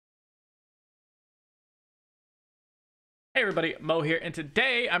Hey everybody, Mo here, and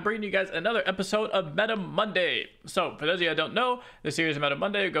today I'm bringing you guys another episode of Meta Monday. So, for those of you that don't know, the series of Meta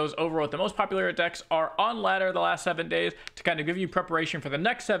Monday goes over what the most popular decks are on ladder the last 7 days to kind of give you preparation for the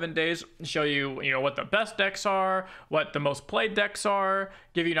next 7 days, show you, what the best decks are, what the most played decks are,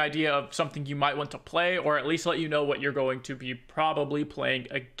 give you an idea of something you might want to play, or at least let you know what you're going to be probably playing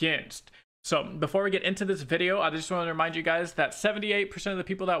against. So before we get into this video, I just want to remind you guys that 78% of the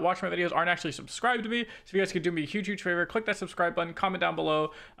people that watch my videos aren't actually subscribed to me. So if you guys could do me a huge favor, click that subscribe button, comment down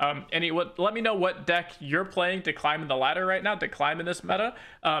below, let me know what deck you're playing to climb in the ladder right now, to climb in this meta.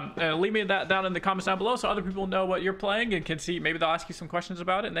 And leave me that down in the comments down below so other people know what you're playing and can see, maybe they'll ask you some questions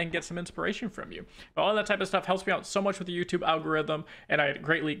about it and then get some inspiration from you. But all that type of stuff helps me out so much with the YouTube algorithm, and I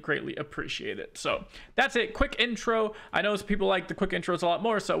greatly appreciate it. So that's it. Quick intro. I know some people like the quick intros a lot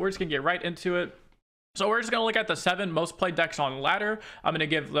more, so we're just gonna get right into it. So we're just going to look at the 7 most played decks on ladder. I'm going to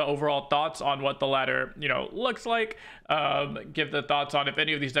give the overall thoughts on what the ladder, looks like. Give the thoughts on if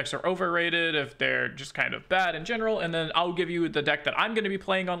any of these decks are overrated, if they're just kind of bad in general. And then I'll give you the deck that I'm going to be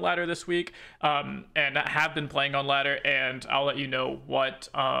playing on ladder this week, and have been playing on ladder. And I'll let you know what,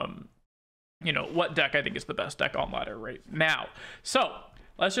 what deck I think is the best deck on ladder right now. So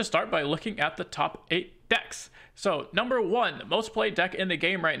let's just start by looking at the top 8 decks. So number 1 most played deck in the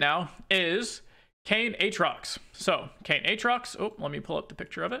game right now is Kayn Aatrox. So Kayn Aatrox. Oh, let me pull up the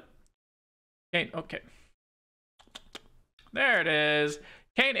picture of it. Kayn. Okay. There it is.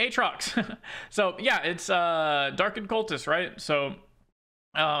 Kayn Aatrox. So yeah, it's Darken Cultist, right? So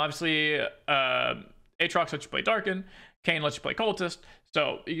obviously Aatrox lets you play Darken. Kayn lets you play Cultist.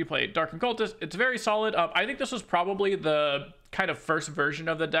 So you can play Darken Cultist. It's very solid. I think this was probably the kind of first version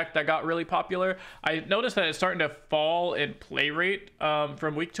of the deck that got really popular. I noticed that it's starting to fall in play rate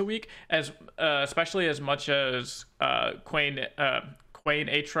from week to week, as especially as much as Quinn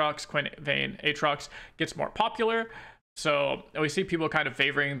Aatrox, Quinn Vayne Aatrox gets more popular. So we see people kind of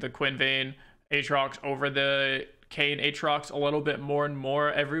favoring the Quinn Vayne Aatrox over the Kayn Aatrox a little bit more and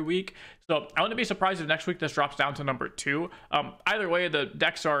more every week. So I wouldn't be surprised if next week this drops down to number 2. Either way, the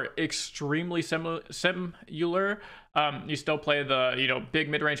decks are extremely similar. You still play the big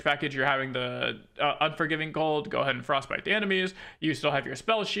mid-range package. You're having the Unforgiving Gold, go ahead and frostbite the enemies. You still have your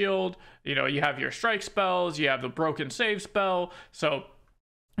spell shield. You have your strike spells. You have the broken save spell. So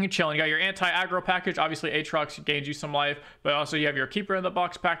you're chilling. You got your anti-aggro package. Obviously, Aatrox gains you some life, but also you have your Keeper in the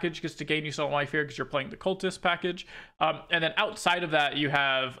Box package just to gain you some life here because you're playing the Cultist package. And then outside of that, you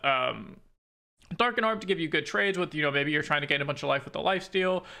have Darken Orb to give you good trades with, maybe you're trying to gain a bunch of life with the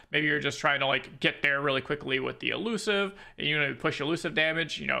lifesteal. Maybe you're just trying to get there really quickly with the elusive, and push elusive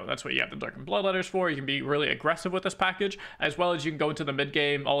damage. That's what you have the Darken Bloodletters for. You can be really aggressive with this package, as well as you can go into the mid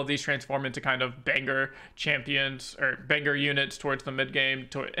game. All of these transform into kind of banger champions or banger units towards the mid game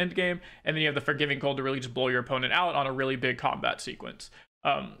to end game, and then you have the Forgiving Cold to really just blow your opponent out on a really big combat sequence.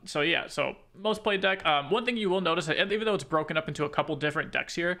 So yeah, so most played deck. One thing you will notice, that even though it's broken up into a couple different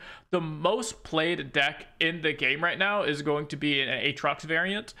decks here, the most played deck in the game right now is going to be an Aatrox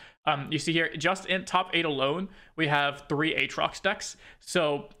variant. You see here, just in top 8 alone, we have 3 Aatrox decks.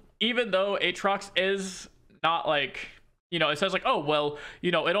 So even though Aatrox is not it says oh, well,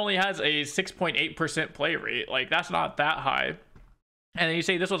 it only has a 6.8% play rate. That's not that high. And then you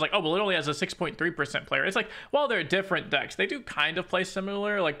say this was oh, well, it only has a 6.3% player. It's while they're different decks, they do kind of play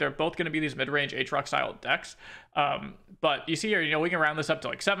similar. They're both going to be these mid-range Aatrox style decks. But you see here, we can round this up to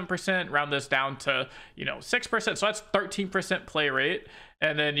 7%, round this down to, 6%. So that's 13% play rate.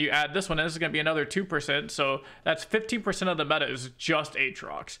 And then you add this one, and this is going to be another 2%. So that's 15% of the meta is just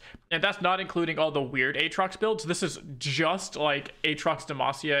Aatrox. And that's not including all the weird Aatrox builds. This is just Aatrox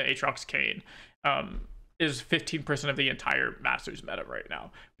Demacia, Aatrox Kayn. Is 15% of the entire Masters meta right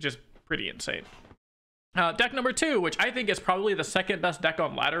now, which is pretty insane. Deck number 2, which I think is probably the second best deck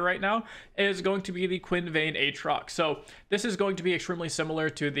on ladder right now, is going to be the Quinn Vayne Aatrox. So this is going to be extremely similar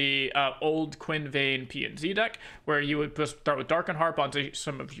to the old Quinn Vayne P&Z deck, where you would just start with Darken Harp onto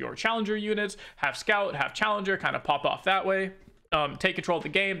some of your Challenger units, have Scout, have Challenger, kind of pop off that way. Take control of the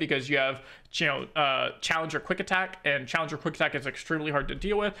game because you have Challenger Quick Attack, and Challenger Quick Attack is extremely hard to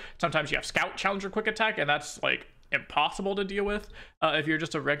deal with. Sometimes you have Scout Challenger Quick Attack, and that's impossible to deal with if you're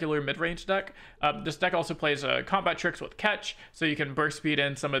just a regular mid-range deck. This deck also plays combat tricks with Catch, so you can burst speed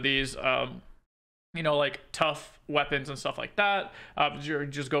in some of these tough weapons and stuff like that.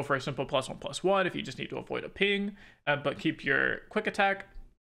 Just go for a simple +1/+1 if you just need to avoid a ping, but keep your Quick Attack.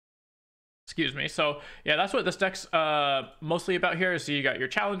 Excuse me. So yeah, that's what this deck's mostly about here. So you got your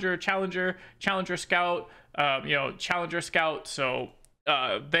Challenger Scout, Challenger Scout. So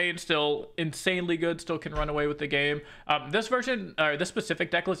Vayne still insanely good, still can run away with the game. This version, or this specific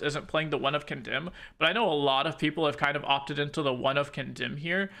deck list isn't playing the One of Condemn, but I know a lot of people have kind of opted into the One of Condemn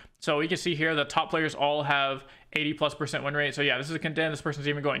here. So we can see here the top players all have 80+% win rate. So yeah, this is a Condemn. This person's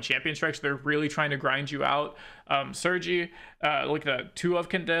even going champion strikes. They're really trying to grind you out. Sergi, look at the 2 of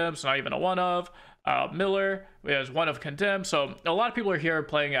Condemn, so not even a 1 of. Miller has 1 of Condemn, so a lot of people are here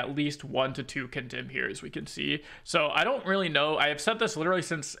playing at least 1 to 2 Condemn here, as we can see. So I don't really know. I have said this literally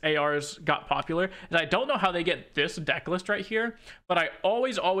since ARs got popular, and I don't know how they get this deck list right here, but I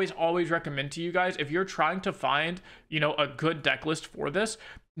always recommend to you guys, if you're trying to find, you know, a good deck list for this,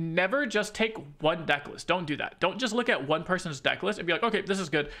 never just take one deck list. Don't do that. Don't just look at one person's deck list and be like, okay, this is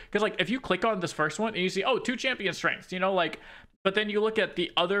good. Because like if you click on this first one and you see, oh, 2 champion strengths, you know, like, but then you look at the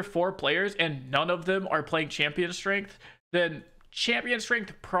other 4 players and none of them are playing champion strength, then champion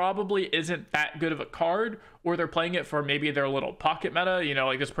strength probably isn't that good of a card, or they're playing it for maybe their little pocket meta, you know,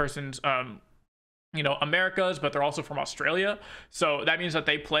 like this person's you know, Americas, but they're also from Australia. So that means that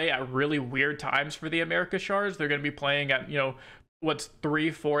they play at really weird times for the America shards. They're going to be playing at, you know, what's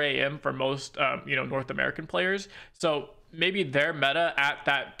 3-4 a.m. for most you know, North American players. So maybe their meta at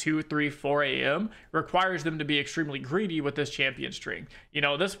that 2-3-4 a.m. requires them to be extremely greedy with this champion string. You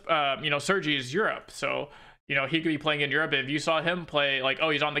know, this you know, Sergi is Europe, so you know, he could be playing in Europe. If you saw him play, like, oh,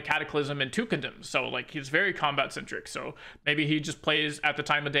 he's on the Cataclysm and 2 Condemns, so like he's very combat centric. So maybe he just plays at the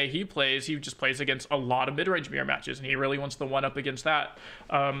time of day he just plays against a lot of mid-range mirror matches, and he really wants to one up against that.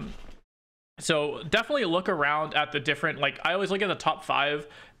 So definitely look around at the different, like, I always look at the top 5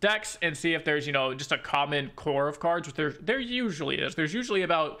 decks and see if there's, you know, just a common core of cards, which there usually is. There's usually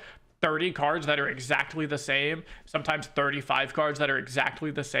about 30 cards that are exactly the same, sometimes 35 cards that are exactly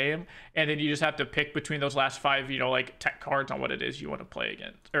the same, and then you just have to pick between those last 5, you know, like tech cards on what it is you want to play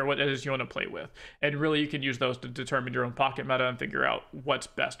against, or what it is you want to play with. And really you can use those to determine your own pocket meta and figure out what's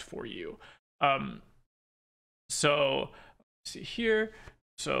best for you. So let's see here.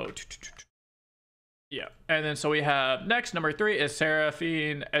 So yeah, and then so we have next, number 3 is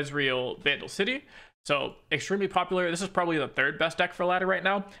Seraphine, Ezreal, Vandal City. So extremely popular. This is probably the 3rd best deck for ladder right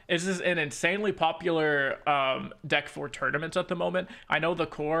now. This is an insanely popular deck for tournaments at the moment. I know the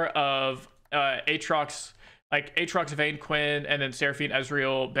core of Aatrox, like Aatrox, Vayne, Quinn, and then Seraphine,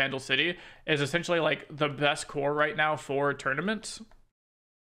 Ezreal, Vandal City is essentially like the best core right now for tournaments.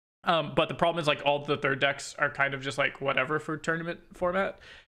 But the problem is, like, all the 3rd decks are kind of just like whatever for tournament format.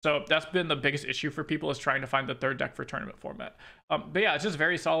 So that's been the biggest issue for people, is trying to find the 3rd deck for tournament format. But yeah, it's just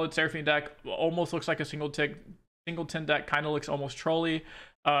very solid. Seraphine deck almost looks like a singleton deck, kind of looks almost trolly.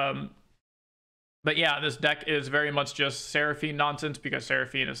 But yeah, this deck is very much just Seraphine nonsense, because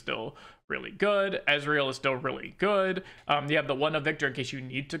Seraphine is still really good. Ezreal is still really good. You have the 1 of Victor in case you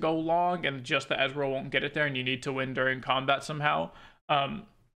need to go long, and just the Ezreal won't get it there, and you need to win during combat somehow.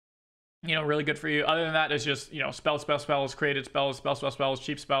 You know, really good for you. Other than that, it's just, you know, spells, created spells, spells,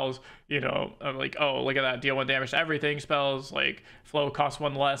 cheap spells, you know, like, oh, look at that, deal 1 damage to everything spells, like flow costs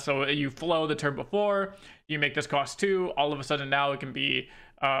 1 less. So you flow the turn before, you make this cost 2, all of a sudden now it can be,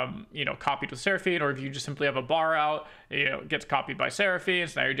 you know, copied with Seraphine, or if you just simply have a bar out, you know, it gets copied by Seraphine.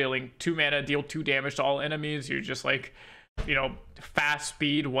 So now you're dealing 2 mana, deal 2 damage to all enemies. You're just like, you know, fast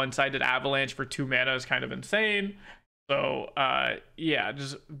speed, one-sided avalanche for 2 mana is kind of insane. So yeah,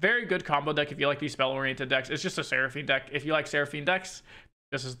 just very good combo deck if you like these spell-oriented decks. It's just a Seraphine deck. If you like Seraphine decks,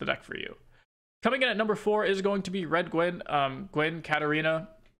 this is the deck for you. Coming in at number 4 is going to be Red Gwen, Gwen, Katarina,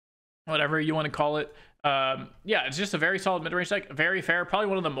 whatever you want to call it. Yeah, it's just a very solid mid-range deck, very fair, probably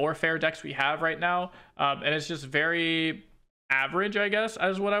one of the more fair decks we have right now. And it's just very average, I guess,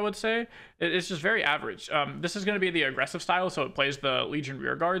 as what I would say. It's just very average. This is going to be the aggressive style, so it plays the Legion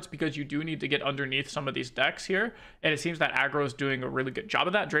rear guards, because you do need to get underneath some of these decks here, and it seems that aggro is doing a really good job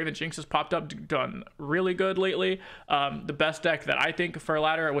of that. Draven Jinx has popped up, done really good lately. The best deck that I think for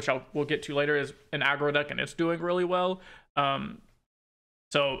ladder, which we'll get to later, is an aggro deck, and it's doing really well.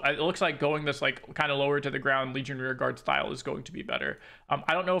 So it looks like going this like kind of lower to the ground Legion rear guard style is going to be better.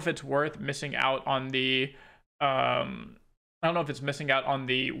 I don't know if it's worth missing out on the I don't know if it's missing out on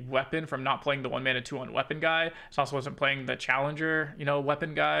the weapon from not playing the 1 mana 2/1 weapon guy. It also wasn't playing the challenger, you know,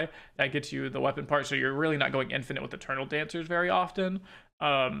 weapon guy that gets you the weapon part. So you're really not going infinite with Eternal Dancers very often.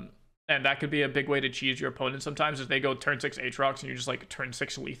 And that could be a big way to cheese your opponent sometimes, if they go turn 6 Aatrox and you just like turn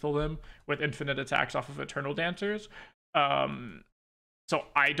 6 lethal them with infinite attacks off of Eternal Dancers. So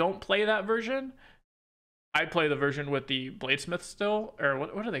I don't play that version. I play the version with the Bladesmith still, or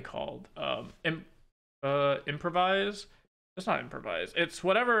what are they called? Improvise. It's not improvise. It's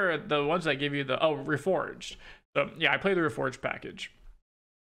whatever the ones that give you the, oh, reforged. So yeah, I play the reforged package.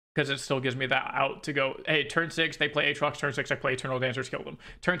 because it still gives me that out to go, hey, turn 6 they play Aatrox, turn 6 I play Eternal Dancers, kill them.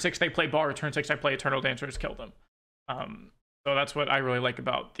 Turn 6 they play Bar, turn 6 I play Eternal Dancers, kill them. So that's what I really like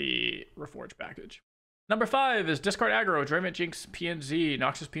about the Reforged package. Number 5 is Discard Aggro, Draven, Jinx, PNZ,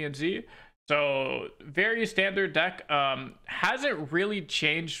 Noxus, PNZ. So very standard deck. Hasn't really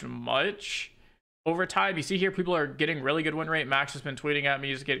changed much over time. You see here, people are getting really good win rate. Max has been tweeting at me,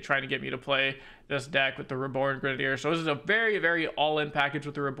 he's trying to get me to play this deck with the Reborn Grenadier. So this is a very, very all-in package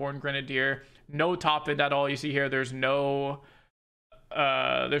with the Reborn Grenadier. No top end at all. You see here, there's no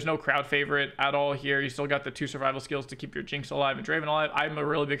crowd favorite at all here. You still got the 2 survival skills to keep your Jinx alive and Draven alive. I'm a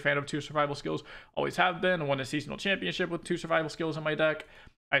really big fan of 2 survival skills. Always have been. I won a seasonal championship with 2 survival skills in my deck.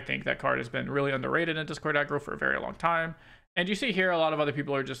 I think that card has been really underrated in Discord aggro for a very long time. And you see here, a lot of other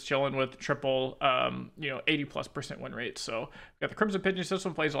people are just chilling with triple, 80+% win rates. So we got the Crimson Pigeon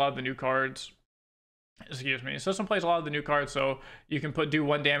system, plays a lot of the new cards. Excuse me. System plays a lot of the new cards, so you can do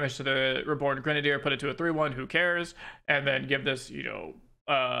 1 damage to the Reborn Grenadier, put it to a 3/1, who cares? And then give this, make it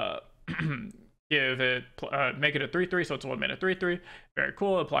a 3/3, so it's a 1-mana 3/3. Very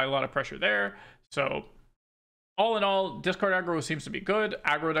cool. Apply a lot of pressure there. So all in all, Discard aggro seems to be good.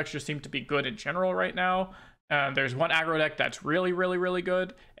 Aggro decks just seem to be good in general right now. There's one aggro deck that's really, really, really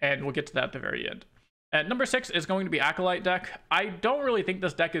good, and we'll get to that at the very end. And number 6 is going to be Acolyte deck. I don't really think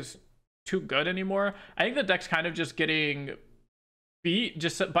this deck is too good anymore. I think the deck's kind of just getting beat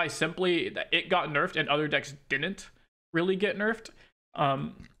just by simply that it got nerfed and other decks didn't really get nerfed.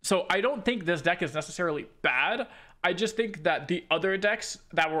 So I don't think this deck is necessarily bad. I just think that the other decks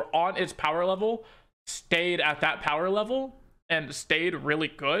that were on its power level stayed at that power level and stayed really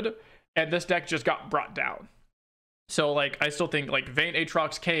good, and this deck just got brought down. So like, I still think like Vayne,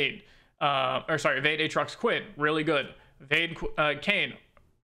 Aatrox, Kayn, Vayne, Aatrox, Quinn, really good. Vayne, Kayn,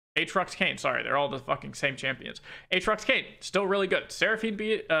 Aatrox, Kayn, sorry, they're all the fucking same champions. Aatrox, Kayn, still really good. Seraphine,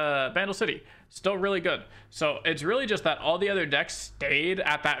 Vandal City, still really good. So it's really just that all the other decks stayed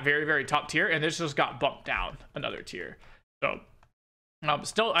at that very, very top tier, and this just got bumped down another tier. So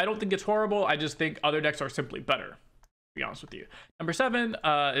still, I don't think it's horrible. I just think other decks are simply better, to be honest with you. Number 7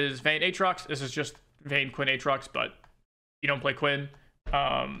 is Vayne, Aatrox. This is just Vayne, Quinn, Aatrox, but you don't play Quinn.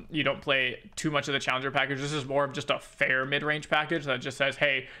 You don't play too much of the challenger package. This is more of just a fair mid-range package that just says,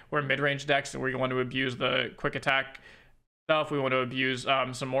 hey, we're mid-range decks and we want to abuse the quick attack stuff. We want to abuse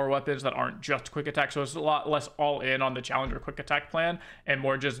some more weapons that aren't just quick attack. So it's a lot less all in on the challenger quick attack plan and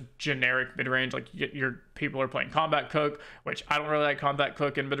more just generic mid-range. Like your people are playing Combat Cook, which I don't really like Combat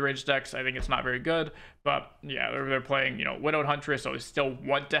Cook in mid-range decks. I think it's not very good. But yeah, they're playing, Widowed Huntress, so they still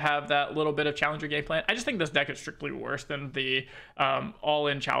want to have that little bit of challenger game plan. I just think this deck is strictly worse than the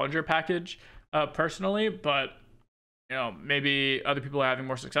all-in challenger package personally, but maybe other people are having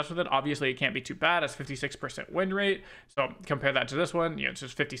more success with it. Obviously, it can't be too bad. It's 56% win rate. So compare that to this one, it's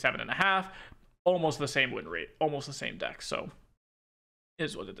just 57.5. Almost the same win rate, almost the same deck. So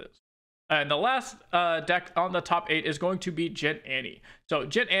is what it is. And the last deck on the top 8 is going to be Jhin Annie. So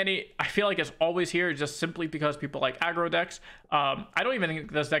Jhin Annie, I feel like it's always here just simply because people like aggro decks. I don't even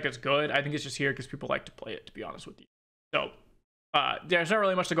think this deck is good. I think it's just here because people like to play it, to be honest with you. So there's not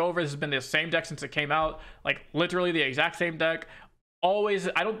really much to go over. This has been the same deck since it came out, like literally the exact same deck. Always,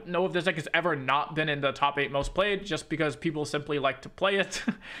 I don't know if this deck has ever not been in the top 8 most played, just because people simply like to play it.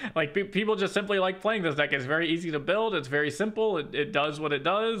 Like people just simply like playing this deck. It's very easy to build. It's very simple. It does what it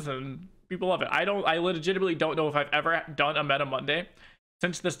does, and people love it. I legitimately don't know if I've ever done a Meta Monday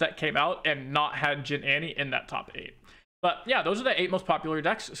since this deck came out and not had Jhin Annie in that top 8. But yeah, those are the 8 most popular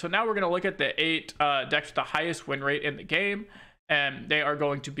decks. So now we're going to look at the 8 decks with the highest win rate in the game. And they are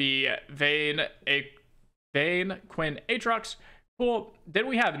going to be Vayne, Quinn, Aatrox. Cool. Then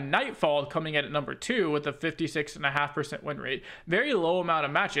we have Nightfall coming in at number 2 with a 56.5% win rate. Very low amount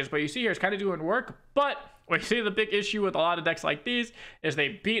of matches, but you see here it's kind of doing work. But we see the big issue with a lot of decks like these is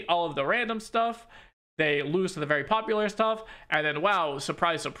they beat all of the random stuff. They lose to the very popular stuff, and then wow,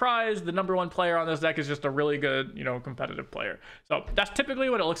 surprise, surprise, the number 1 player on this deck is just a really good, competitive player. So that's typically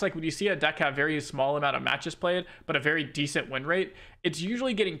what it looks like when you see a deck have very small amount of matches played, but a very decent win rate. It's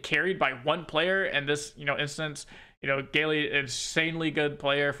usually getting carried by one player. In this, instance, Gailey, insanely good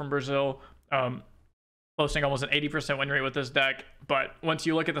player from Brazil, posting almost an 80% win rate with this deck. But once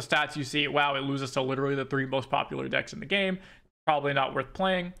you look at the stats, you see, wow, it loses to literally the 3 most popular decks in the game. Probably not worth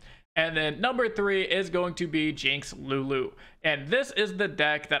playing. And then number 3 is going to be Jinx Lulu. And this is the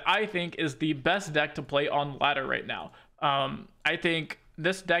deck that I think is the best deck to play on ladder right now. I think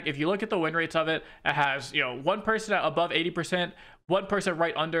this deck, if you look at the win rates of it, it has, one person at above 80%, one person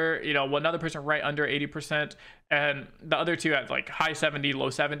right under, you know, another person right under 80%, and the other two at like high 70, low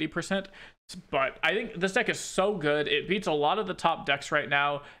 70%. But I think this deck is so good. It beats a lot of the top decks right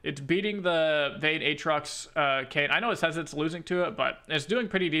now. It's beating the Vayne, Aatrox, Kayn. I know it says it's losing to it, but it's doing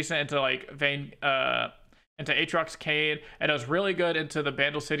pretty decent into like Vayne, into Aatrox, Kayn. It does really good into the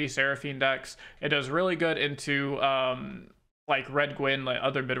Bandle City Seraphine decks. It does really good into like Red Quinn, like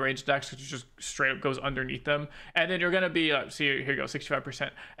other mid-range decks, which just straight up goes underneath them. And then you're gonna be see, here you go, 65%,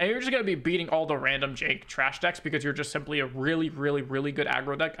 and you're just gonna be beating all the random jank trash decks because you're just simply a really good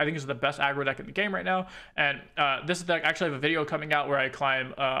aggro deck. I think this is the best aggro deck in the game right now. And this deck, actually have a video coming out where I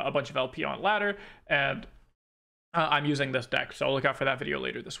climb a bunch of LP on ladder, and I'm using this deck, so look out for that video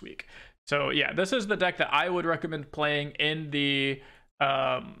later this week. So yeah, this is the deck that I would recommend playing in the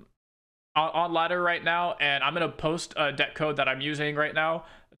on ladder right now, and I'm gonna post a deck code that I'm using right now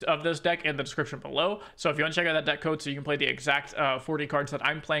of this deck in the description below. So if you want to check out that deck code so you can play the exact 40 cards that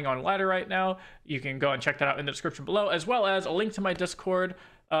I'm playing on ladder right now, you can go and check that out in the description below, as well as a link to my Discord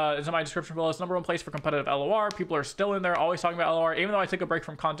is in my description below. It's the #1 place for competitive LoR. People are still in there, always talking about LoR. Even though I took a break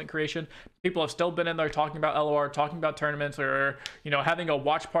from content creation, people have still been in there talking about LoR, talking about tournaments, or, you know, having a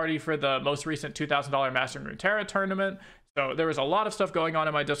watch party for the most recent $2,000 Master Runterra tournament. So there was a lot of stuff going on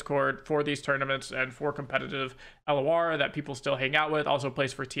in my Discord for these tournaments and for competitive LoR that people still hang out with. Also a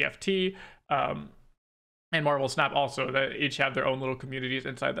place for TFT and Marvel Snap also, that each have their own little communities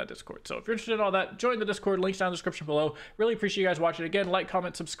inside that Discord. So if you're interested in all that, join the Discord. Links down in the description below. Really appreciate you guys watching. Again, like,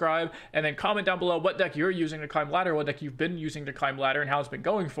 comment, subscribe, and then comment down below what deck you're using to climb ladder, what deck you've been using to climb ladder, and how it's been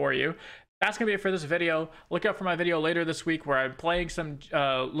going for you. That's going to be it for this video. Look out for my video later this week where I'm playing some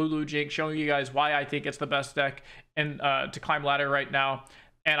Lulu Jink, showing you guys why I think it's the best deck in, to climb ladder right now.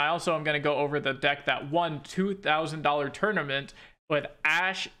 And I also am going to go over the deck that won $2,000 tournament with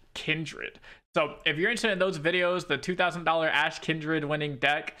Ash Kindred. So if you're interested in those videos, the $2,000 Ash Kindred winning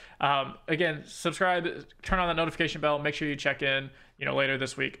deck, again, subscribe, turn on the notification bell, make sure you check in, you know, later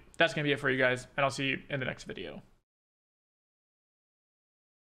this week. That's going to be it for you guys, and I'll see you in the next video.